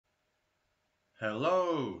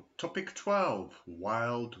Hello, topic 12,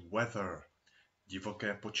 wild weather,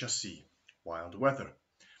 divoké počasí, wild weather.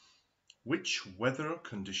 Which weather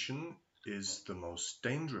condition is the most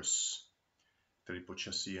dangerous? Který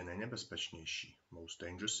počasí je nejnebezpečnější? Most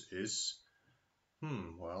dangerous is,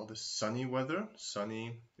 well, the sunny weather.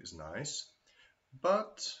 Sunny is nice,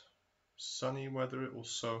 but sunny weather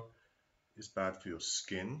also is bad for your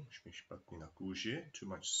skin, špatný na kůži, too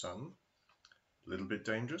much sun, a little bit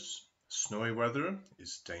dangerous. Snowy weather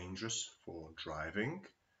is dangerous for driving.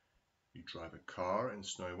 You drive a car in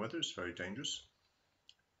snowy weather, it's very dangerous.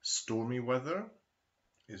 Stormy weather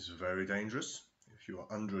is very dangerous. If you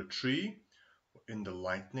are under a tree or in the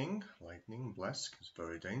lightning, blesk is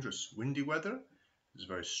very dangerous. Windy weather is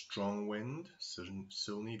very strong wind,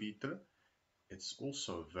 silný vítr. It's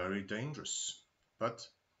also very dangerous. But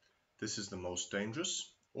this is the most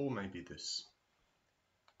dangerous, or maybe this.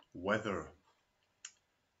 Weather.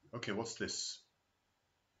 Okay, what's this?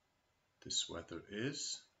 This weather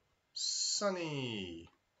is sunny.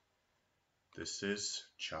 This is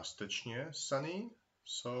částečně sunny,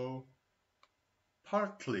 so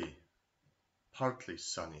partly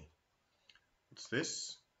sunny. What's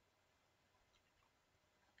this?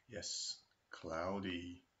 Yes,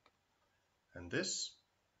 cloudy. And this?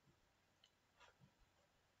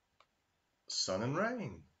 Sun and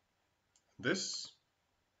rain. This?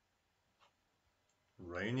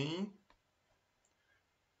 Rainy.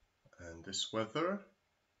 And this weather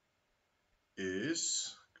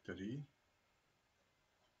is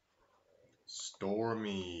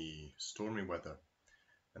stormy weather.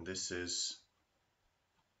 And this is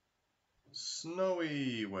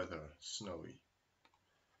snowy weather, snowy.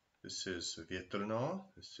 This is větrno,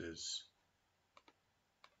 this is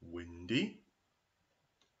windy,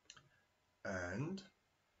 and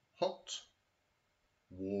hot,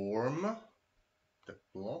 warm,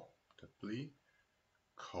 teplo, teplý,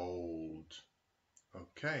 cold.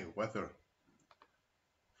 Okay, weather.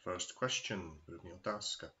 First question, první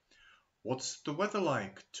otázka. What's the weather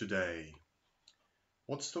like today?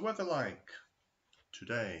 What's the weather like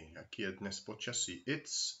today? Jaký je dnes počasí?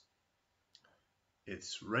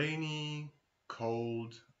 It's rainy,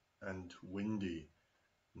 cold, and windy.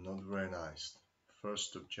 Not very nice.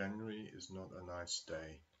 1st of January is not a nice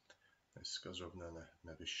day. Dneska zrovna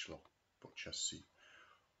nevyšlo počasí.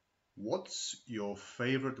 What's your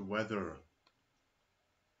favorite weather?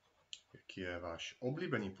 Jaký je váš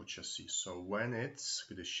oblíbený počasí? So when it's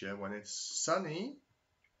sunny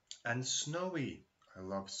and snowy. I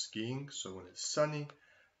love skiing, so when it's sunny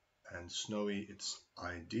and snowy, it's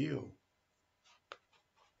ideal.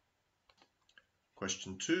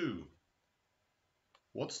 Question 2.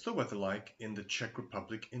 What's the weather like in the Czech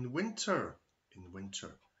Republic in winter? In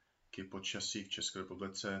winter. Jaký je počasí v České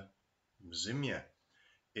republice v zimě?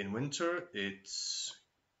 In winter, it's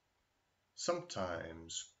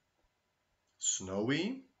sometimes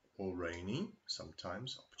snowy or rainy,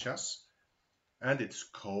 sometimes občas, and it's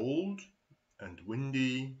cold and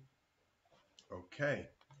windy. Okay.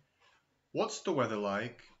 What's the weather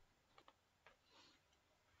like?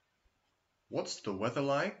 What's the weather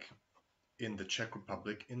like in the Czech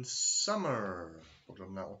Republic in summer?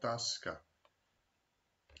 Podobná otázka.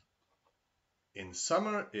 In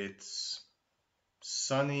summer, it's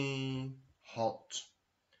sunny, hot,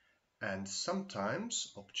 and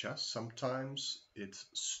sometimes, občas, sometimes it's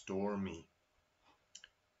stormy.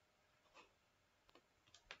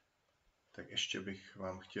 Tak ještě bych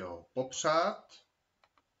vám chtěl popřát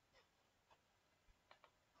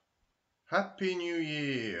Happy New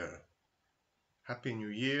Year! Happy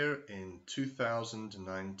New Year in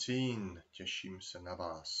 2019. Těším se na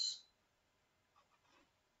vás.